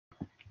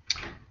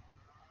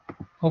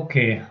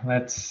Okay,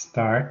 let's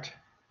start.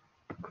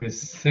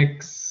 Quiz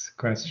 6,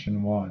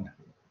 question 1.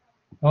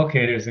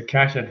 Okay, there's a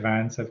cash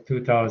advance of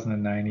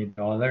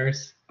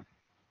 $2,090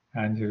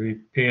 and to be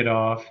paid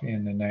off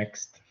in the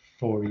next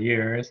 4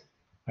 years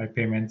by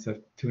payments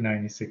of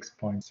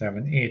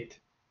 296.78,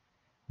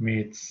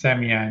 made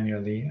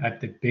semi-annually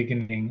at the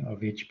beginning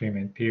of each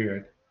payment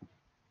period.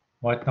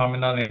 What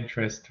nominal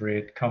interest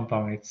rate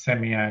compounded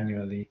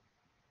semi-annually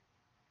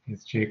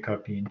is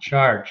Jacob being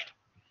charged?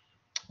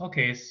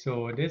 Okay,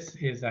 so this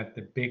is at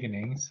the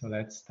beginning. So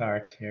let's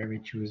start here. We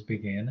choose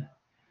begin.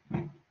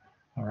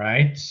 All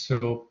right,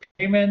 so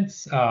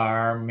payments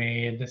are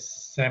made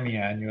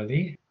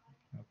semi-annually.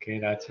 Okay,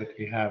 that's what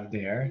we have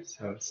there.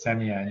 So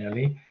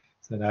semi-annually.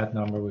 So that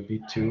number would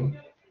be 2.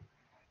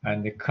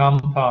 And the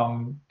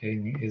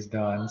compounding is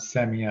done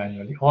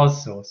semi-annually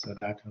also. So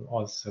that will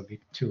also be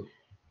 2.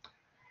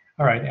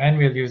 All right, and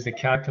we'll use the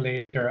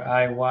calculator.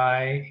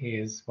 IY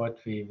is what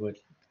we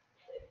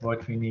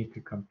need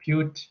to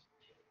compute.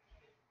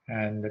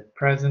 And the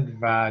present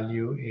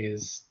value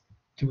is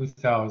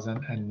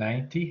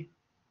 2,090.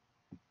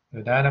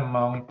 So that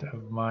amount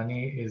of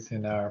money is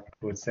in our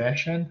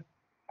possession.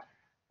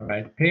 All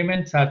right,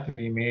 payments have to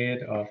be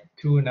made of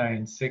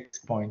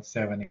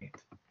 296.78.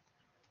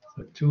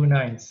 So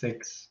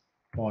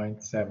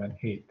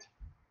 296.78.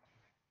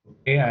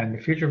 Okay, and the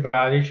future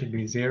value should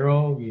be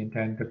 0. We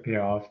intend to pay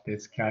off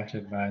this cash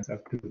advance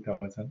of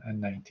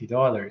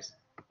 $2,090.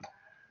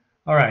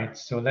 All right,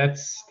 so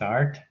let's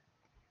start.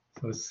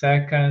 So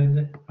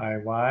second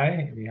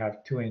IY, we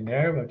have 2 in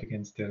there, but you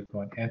can still go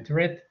and enter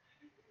it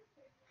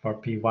for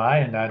PY,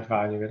 and that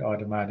value will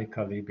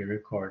automatically be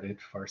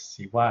recorded for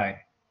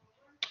CY.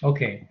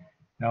 Okay,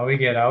 now we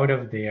get out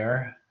of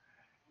there,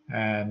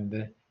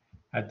 and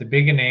at the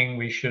beginning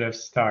we should have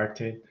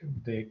started.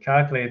 The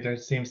calculator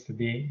seems to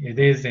be, it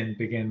is in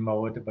begin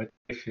mode, but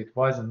if it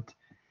wasn't,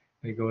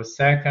 we go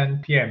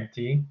second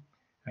PMT,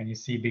 and you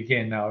see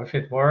begin. Now, if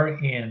it were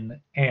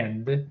in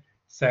end,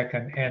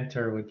 second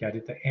enter would get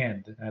it to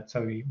end. That's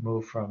how we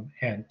move from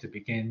end to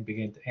begin,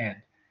 begin to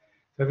end.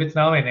 So if it's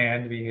now in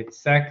end, we hit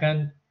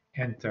second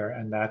enter,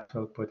 and that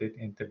will put it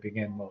into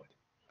begin mode.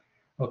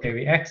 Okay,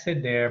 we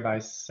exit there by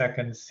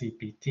second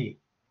CPT.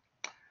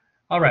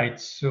 All right,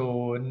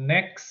 so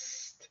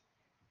next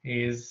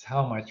is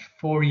how much?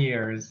 4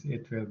 years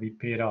it will be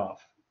paid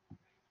off.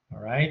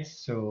 All right,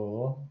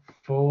 so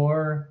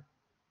 4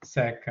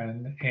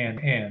 second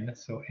and n.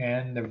 So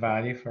n, the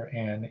value for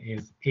n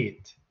is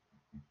 8.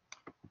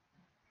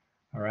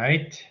 All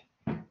right,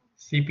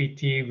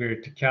 CPT,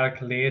 we're to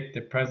calculate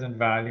the present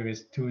value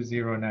is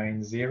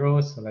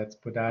 2090. So let's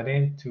put that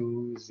in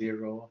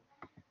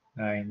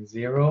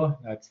 2090.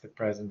 That's the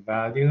present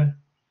value.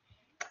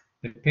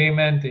 The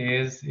payment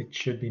is, it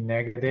should be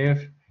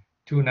negative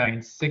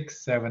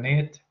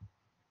 29678.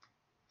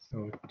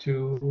 So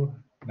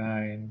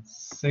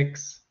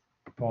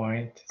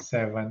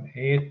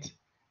 296.78,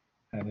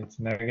 and it's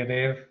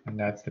negative, and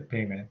that's the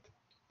payment.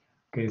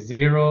 Okay,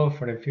 0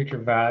 for the future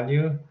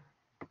value.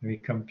 We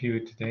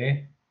compute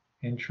today.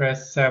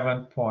 Interest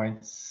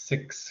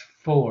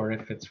 7.64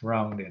 if it's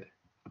rounded.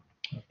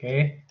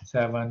 Okay,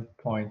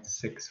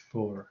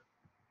 7.64.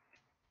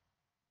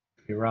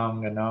 If you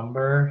round the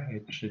number,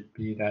 that should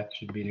be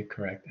the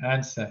correct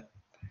answer.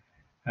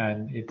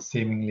 And it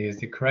seemingly is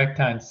the correct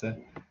answer.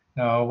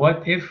 Now,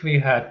 what if we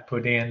had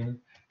put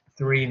in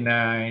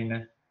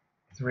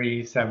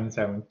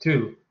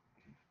 393,772?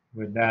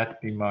 Would that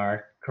be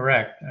marked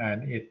correct?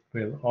 And it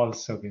will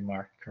also be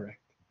marked correct.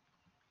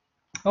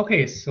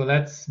 Okay, so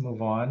let's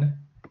move on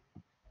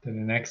to the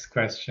next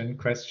question.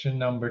 Question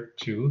number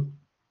 2.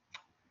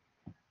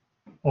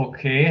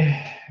 Okay,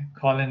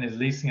 Colin is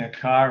leasing a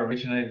car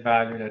originally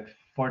valued at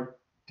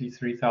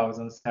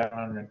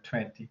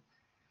 $43,720.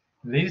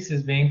 Lease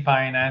is being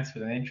financed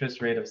with an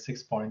interest rate of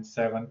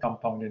 6.7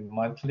 compounded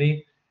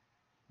monthly,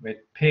 with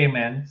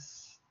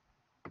payments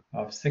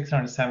of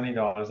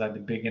 $670 at the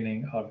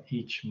beginning of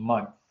each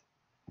month.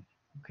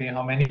 Okay,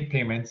 how many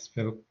payments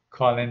will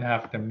Colin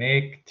have to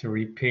make to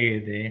repay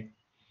the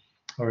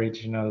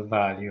original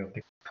value of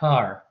the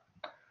car?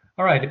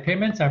 All right, the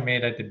payments are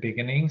made at the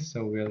beginning,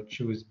 so we'll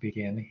choose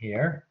begin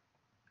here.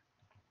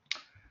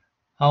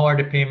 How are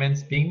the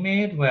payments being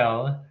made?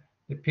 Well,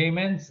 the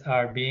payments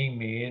are being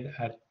made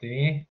at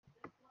the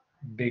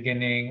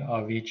beginning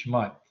of each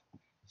month.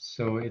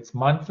 So it's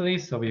monthly,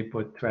 so we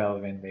put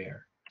 12 in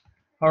there.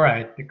 All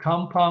right, the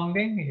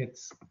compounding,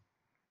 it's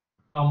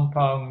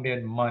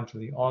compounded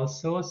monthly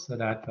also, so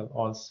that will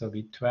also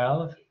be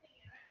 12.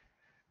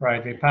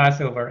 Right, we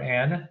pass over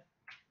n.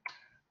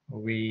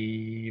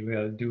 We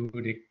will do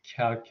the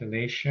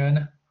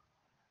calculation.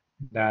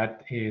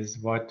 That is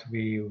what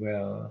we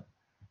will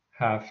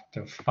have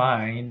to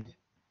find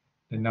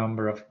the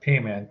number of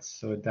payments.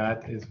 So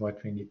that is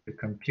what we need to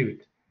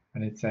compute.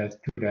 And it says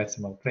 2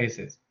 decimal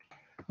places.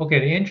 Okay,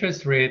 the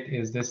interest rate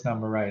is this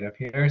number right up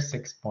here,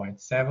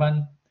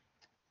 6.7.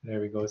 There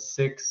we go,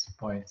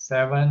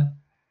 6.7.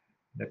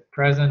 The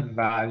present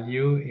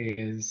value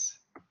is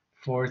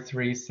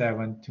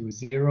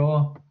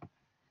 43720.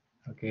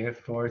 Okay,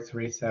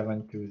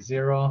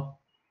 43720.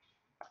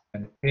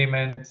 and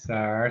payments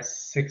are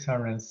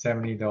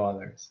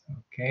 $670.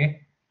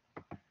 Okay,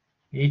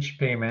 each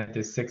payment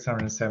is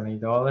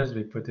 $670.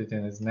 We put it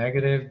in as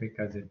negative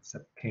because it's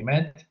a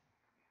payment,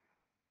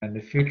 and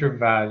the future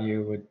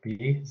value would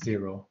be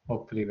 0.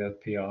 Hopefully we'll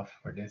pay off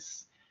for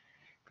this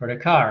for the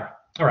car.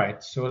 All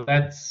right, so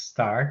let's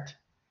start.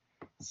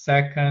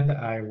 Second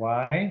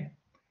IY,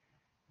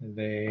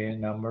 the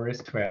number is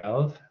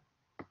 12,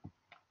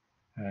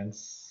 and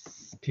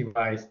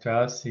PY is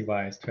 12,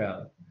 CY is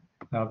 12.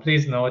 Now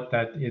please note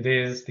that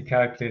the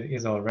calculator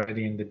is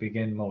already in the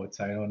begin mode,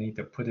 so I don't need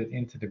to put it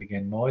into the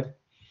begin mode.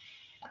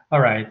 All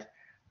right,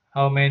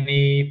 how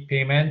many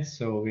payments?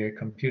 So we're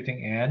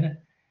computing N.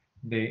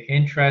 The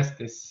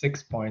interest is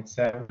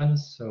 6.7,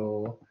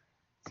 so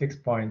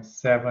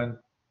 6.7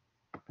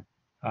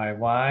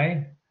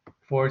 IY.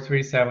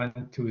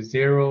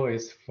 43720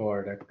 is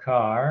for the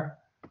car.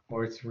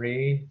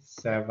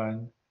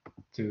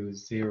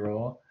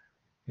 43720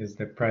 is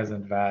the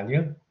present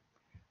value.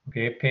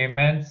 Okay,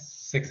 payments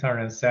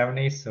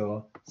 670,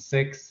 so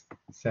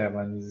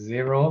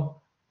 670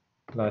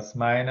 plus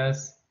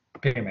minus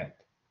payment,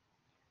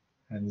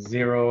 and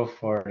 0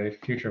 for the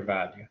future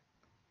value.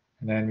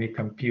 And then we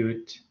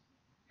compute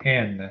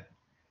N,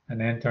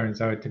 and N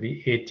turns out to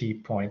be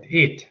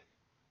 80.8.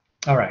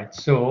 All right,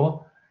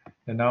 so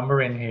the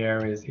number in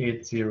here is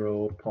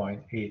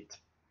 80.8.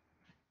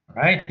 All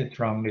right, it's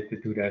rounded to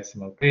 2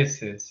 decimal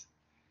places.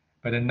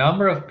 But the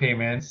number of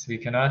payments, we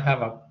cannot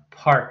have a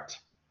part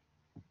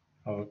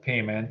of a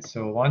payment.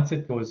 So once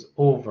it goes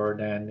over,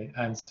 then the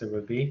answer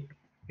will be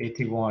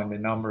 81. The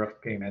number of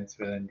payments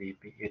will indeed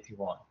be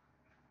 81.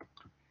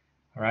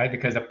 All right,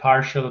 because a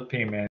partial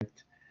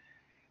payment,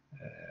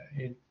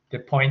 the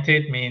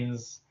 0.8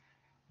 means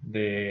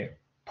the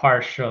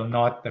partial,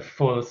 not the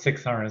full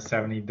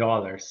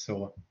 $670.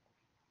 So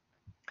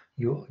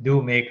you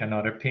do make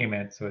another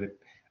payment. So the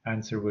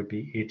answer would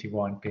be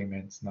 81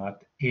 payments,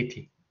 not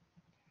 80.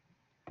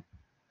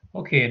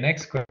 Okay,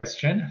 next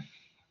question.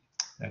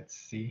 Let's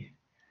see.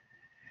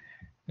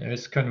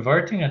 There's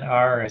converting an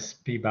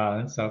RRSP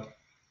balance of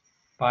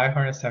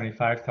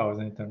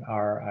 575,000 into an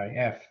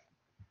RIF.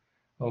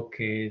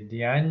 Okay,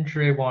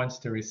 DeAndre wants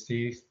to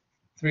receive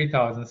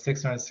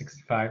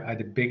 3,665 at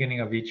the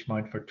beginning of each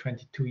month for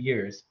 22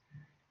 years.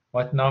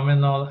 What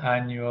nominal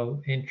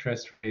annual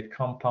interest rate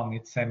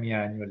compounded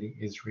semi-annually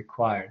is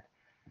required?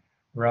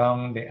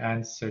 Round the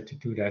answer to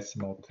 2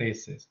 decimal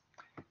places.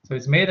 So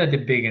it's made at the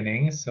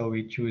beginning, so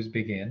we choose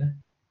begin.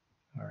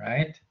 All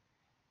right,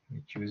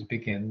 we choose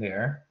begin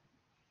there.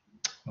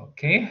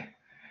 Okay,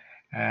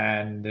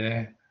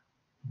 and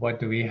what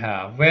do we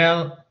have?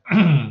 Well,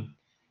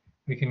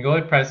 we can go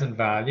with present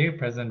value.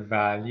 Present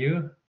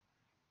value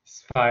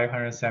is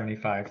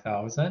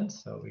 575,000,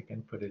 so we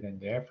can put it in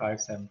there,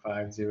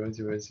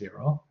 575,000.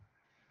 All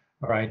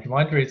right, you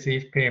want to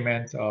receive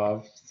payments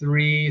of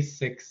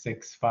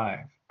 3665.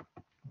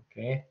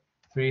 Okay,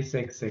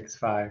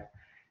 3665.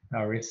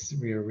 Now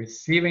we're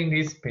receiving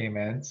these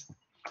payments,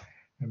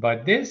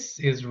 but this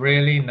is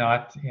really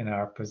not in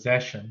our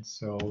possession,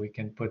 so we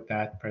can put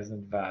that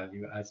present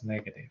value as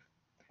negative.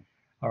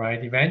 All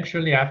right,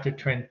 eventually after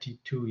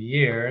 22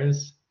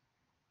 years,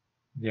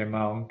 the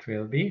amount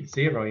will be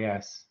 0,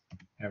 yes.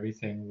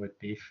 Everything would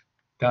be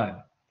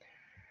done.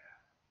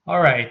 All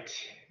right,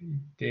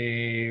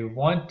 they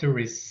want to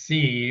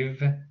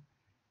receive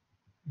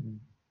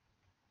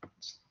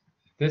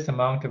this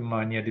amount of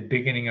money at the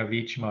beginning of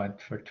each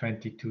month for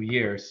 22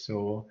 years.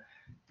 So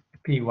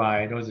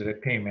PY, those are the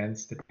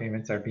payments. The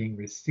payments are being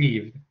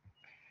received.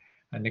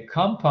 And the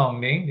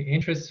compounding, the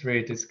interest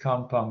rate is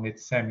compounded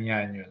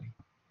semi-annually.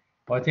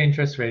 What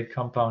interest rate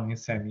compounding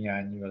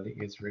semi-annually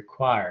is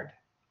required?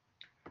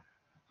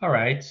 All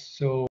right,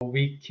 so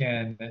we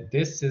can,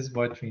 this is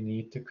what we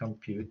need to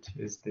compute,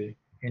 is the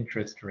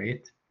interest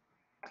rate.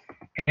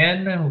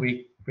 And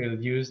we will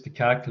use the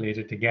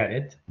calculator to get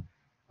it.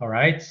 All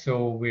right,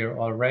 so we're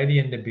already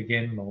in the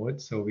begin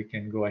mode, so we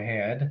can go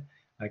ahead.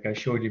 Like I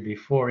showed you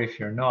before, if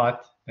you're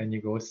not, then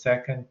you go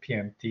second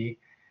PMT.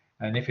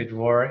 And if it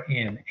were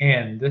in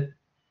end,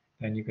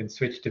 then you can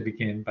switch to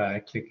begin by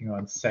clicking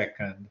on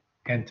second,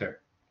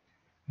 enter.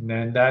 And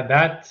then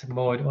that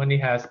mode only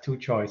has 2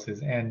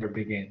 choices, end or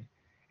begin.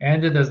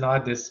 End does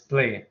not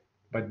display,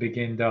 but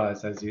begin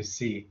does, as you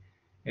see.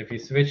 If you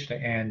switch to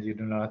end, you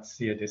do not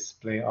see a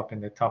display up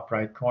in the top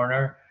right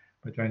corner,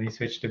 but when you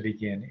switch to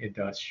begin, it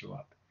does show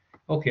up.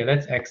 Okay,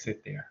 let's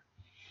exit there.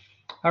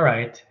 All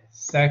right,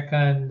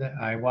 second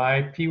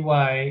IY,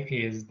 PY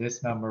is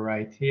this number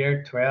right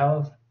here,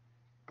 12.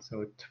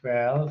 So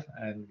 12,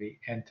 and we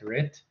enter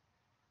it.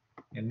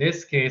 In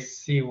this case,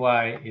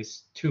 CY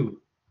is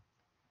 2.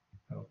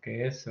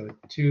 Okay, so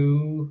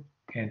 2,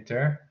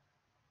 enter.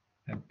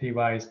 And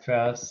PY is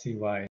 12,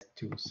 CY is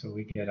 2. So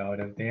we get out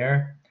of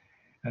there.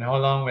 And how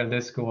long will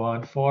this go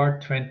on for?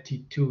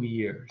 22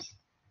 years.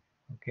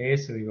 Okay,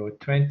 so we go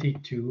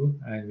 22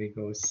 and we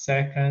go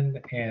second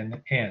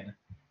and N.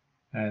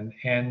 And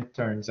N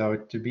turns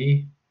out to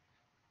be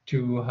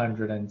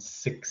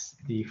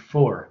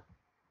 264.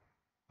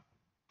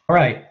 All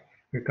right,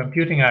 we're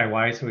computing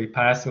IY, so we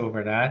pass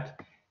over that.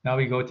 Now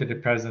we go to the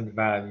present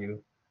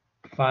value,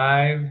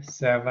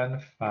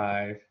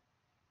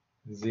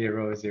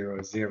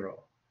 575000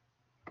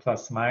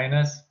 plus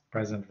minus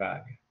present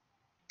value.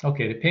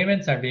 Okay, the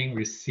payments are being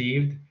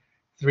received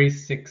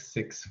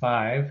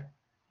 3665,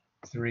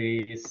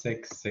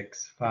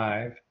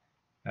 3665.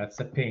 That's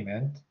a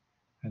payment,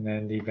 and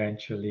then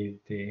eventually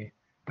the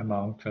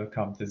amount will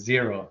come to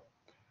zero.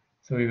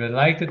 So we would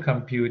like to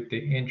compute the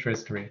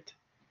interest rate.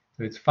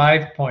 So it's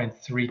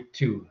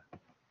 5.32.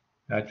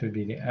 That would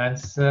be the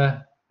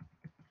answer.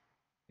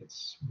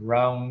 It's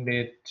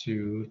rounded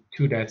to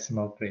 2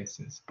 decimal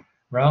places.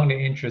 Round the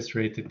interest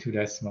rate to 2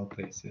 decimal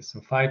places. So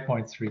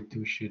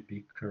 5.32 should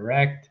be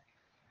correct,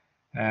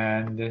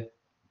 and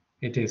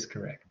it is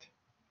correct.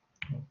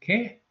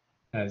 Okay,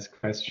 that is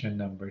question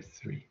number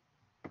 3.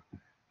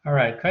 All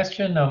right,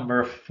 question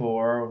number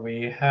 4.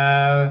 We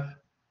have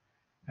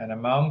an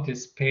amount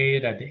is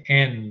paid at the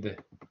end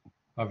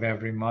of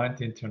every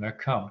month into an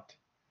account.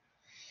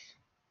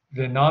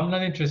 The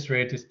nominal interest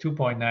rate is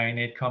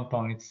 2.98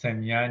 compounded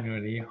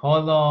semi-annually. How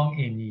long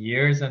in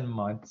years and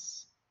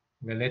months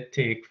will it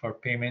take for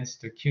payments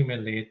to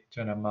accumulate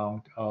to an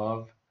amount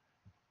of,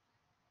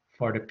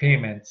 for the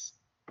payments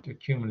to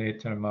accumulate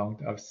to an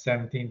amount of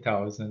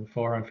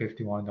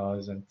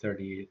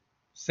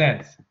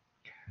 $17,451.38?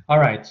 All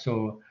right,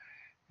 so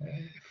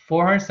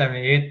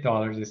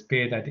 $478 is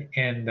paid at the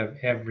end of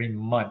every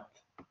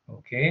month,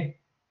 okay?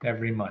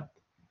 Every month.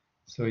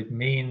 So it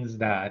means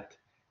that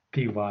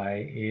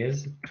PY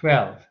is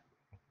 12.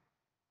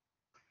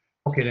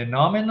 Okay, the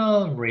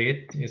nominal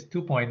rate is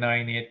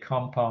 2.98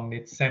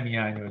 compounded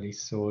semi-annually,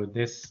 so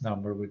this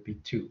number would be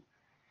 2.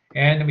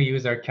 And we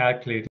use our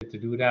calculator to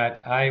do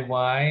that.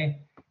 IY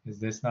is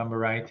this number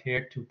right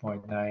here,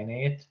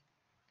 2.98,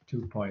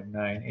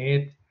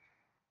 2.98.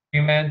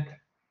 Payment,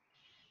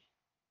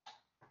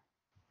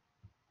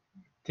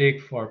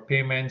 take for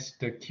payments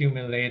to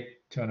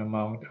accumulate to an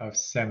amount of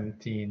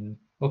 17.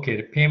 Okay,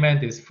 the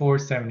payment is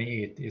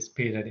 478, is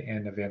paid at the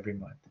end of every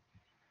month.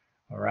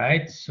 All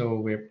right, so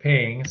we're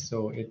paying,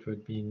 so it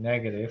would be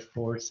negative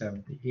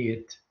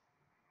 478,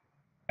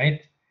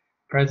 right?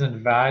 Present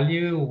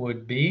value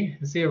would be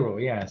 0.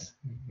 Yes,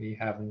 we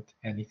haven't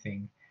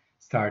anything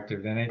started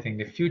with anything.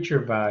 The future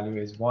value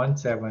is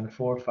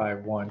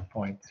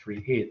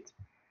 17451.38.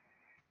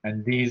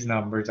 And these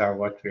numbers are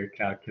what we're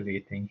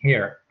calculating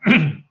here,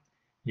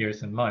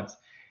 years and months.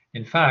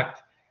 In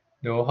fact,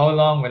 though, how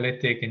long will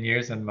it take in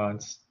years and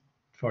months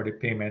for the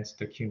payments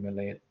to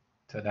accumulate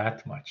to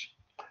that much?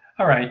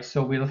 All right,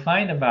 so we'll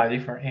find a value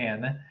for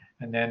n,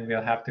 and then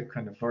we'll have to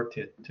convert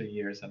it to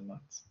years and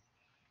months.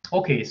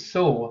 Okay,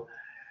 so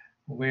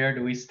where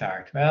do we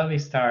start? Well, we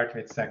start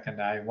with second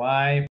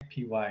IY,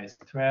 PY is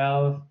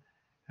 12,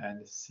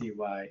 and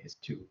CY is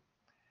 2.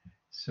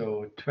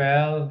 So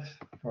 12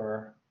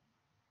 for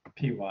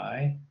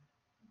PY,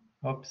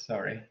 oops,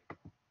 sorry,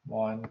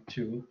 1,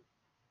 2,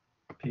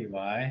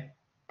 PY,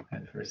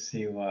 and for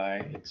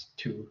CY it's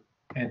 2,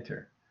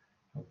 enter.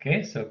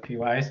 Okay, so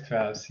PY is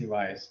 12,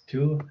 CY is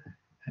 2,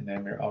 and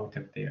then we're out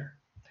of there.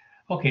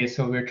 Okay,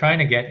 so we're trying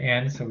to get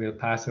n, so we'll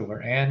pass over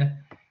n.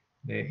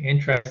 The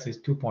interest is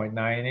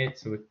 2.98,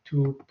 so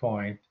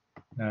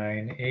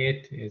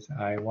 2.98 is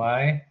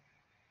IY.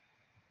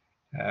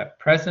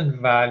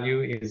 Present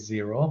value is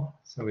 0,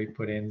 so we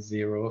put in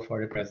 0 for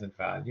the present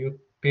value.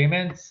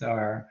 Payments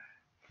are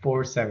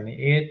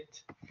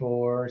 478,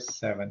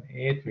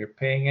 478, we're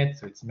paying it,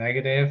 so it's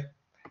negative,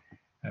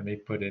 and we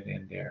put it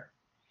in there.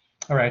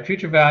 All right,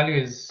 future value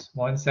is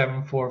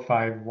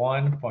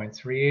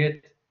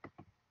 17451.38,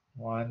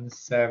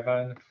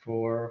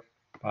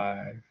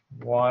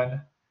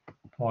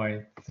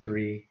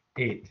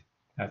 17451.38.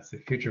 That's the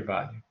future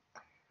value.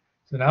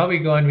 So now we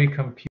go and we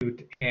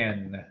compute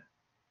n.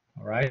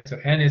 All right, so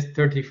n is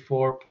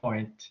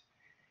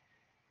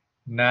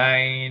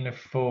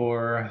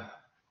 34.94,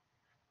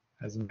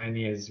 as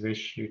many as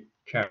wish you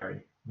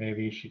carry.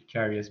 Maybe you should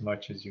carry as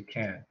much as you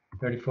can.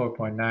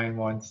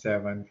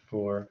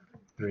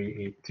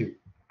 34.9174382.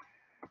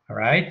 All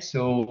right,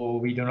 so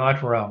we do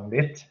not round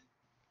it.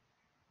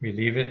 We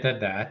leave it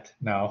at that.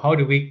 Now, how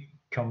do we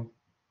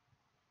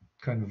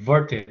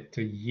convert it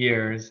to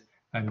years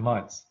and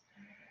months?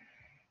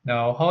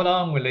 Now, how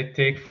long will it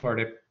take for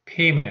the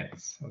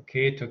payments,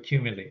 okay, to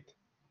accumulate?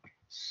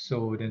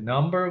 So the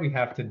number we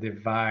have to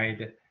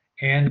divide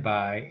n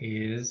by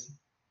is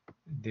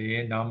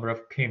the number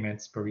of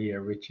payments per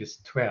year, which is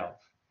 12.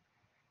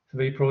 So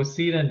we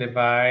proceed and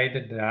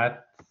divide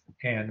that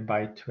n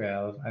by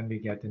 12, and we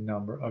get the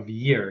number of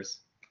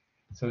years.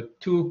 So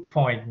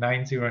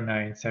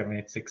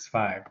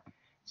 2.9097865.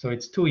 So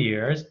it's 2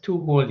 years, 2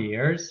 whole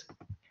years.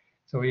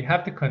 So we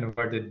have to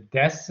convert the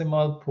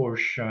decimal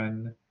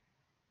portion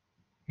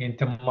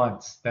into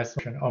months. That's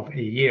of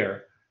a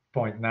year,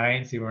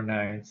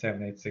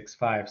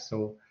 0.9097865.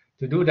 So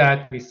to do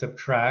that, we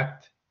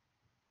subtract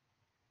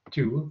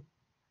 2,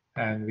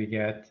 and we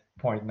get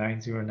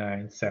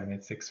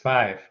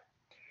 0.9097865.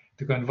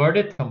 To convert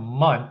it to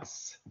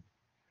months,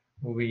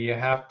 we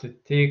have to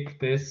take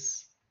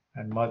this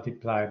and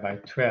multiply by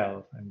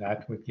 12, and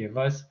that would give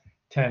us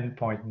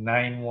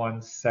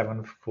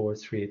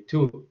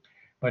 10.917432,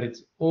 but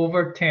it's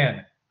over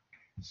 10.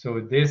 So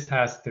this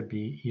has to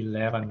be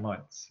 11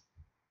 months,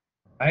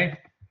 right?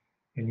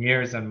 In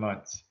years and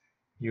months.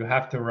 You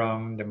have to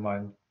round the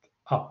month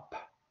up,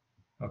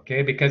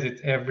 okay? Because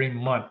it's every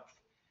month.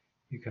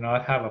 You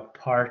cannot have a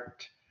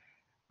part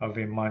of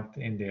a month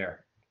in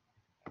there.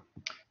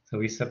 So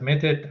we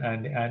submit it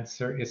and the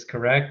answer is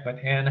correct, but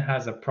N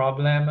has a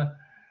problem.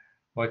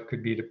 What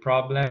could be the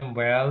problem?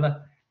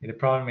 Well, the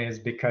problem is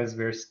because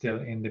we're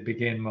still in the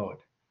begin mode.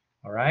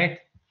 All right.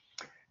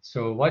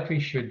 So what we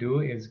should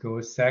do is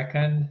go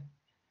second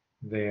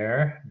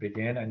there,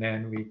 begin, and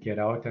then we get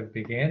out of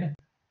begin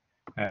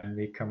and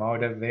we come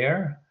out of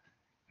there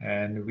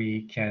and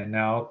we can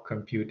now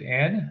compute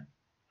N.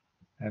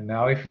 And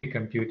now if we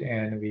compute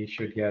N, we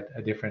should get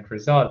a different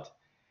result.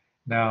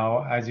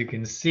 Now, as you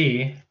can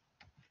see,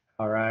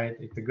 all right,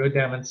 it's a good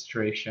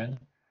demonstration.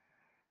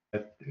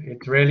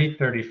 It's really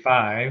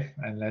 35,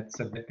 and let's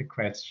submit the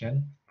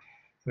question.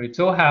 So it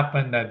so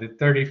happened that the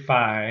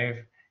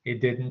 35,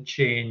 it didn't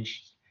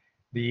change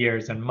the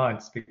years and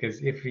months,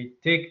 because if we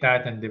take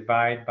that and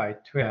divide by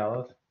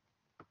 12,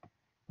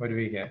 what do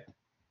we get?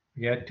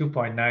 We get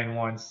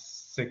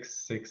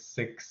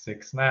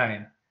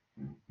 2.91666669.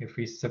 If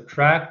we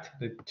subtract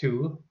the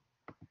 2,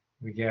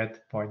 we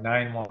get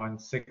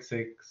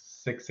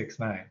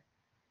 0.9166669.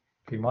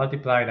 If we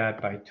multiply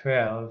that by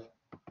 12,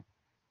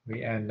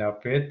 we end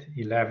up with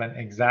 11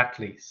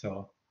 exactly.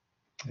 So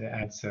the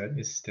answer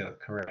is still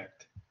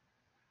correct.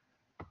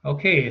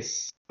 Okay,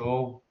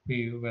 so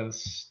we will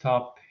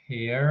stop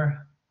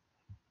here.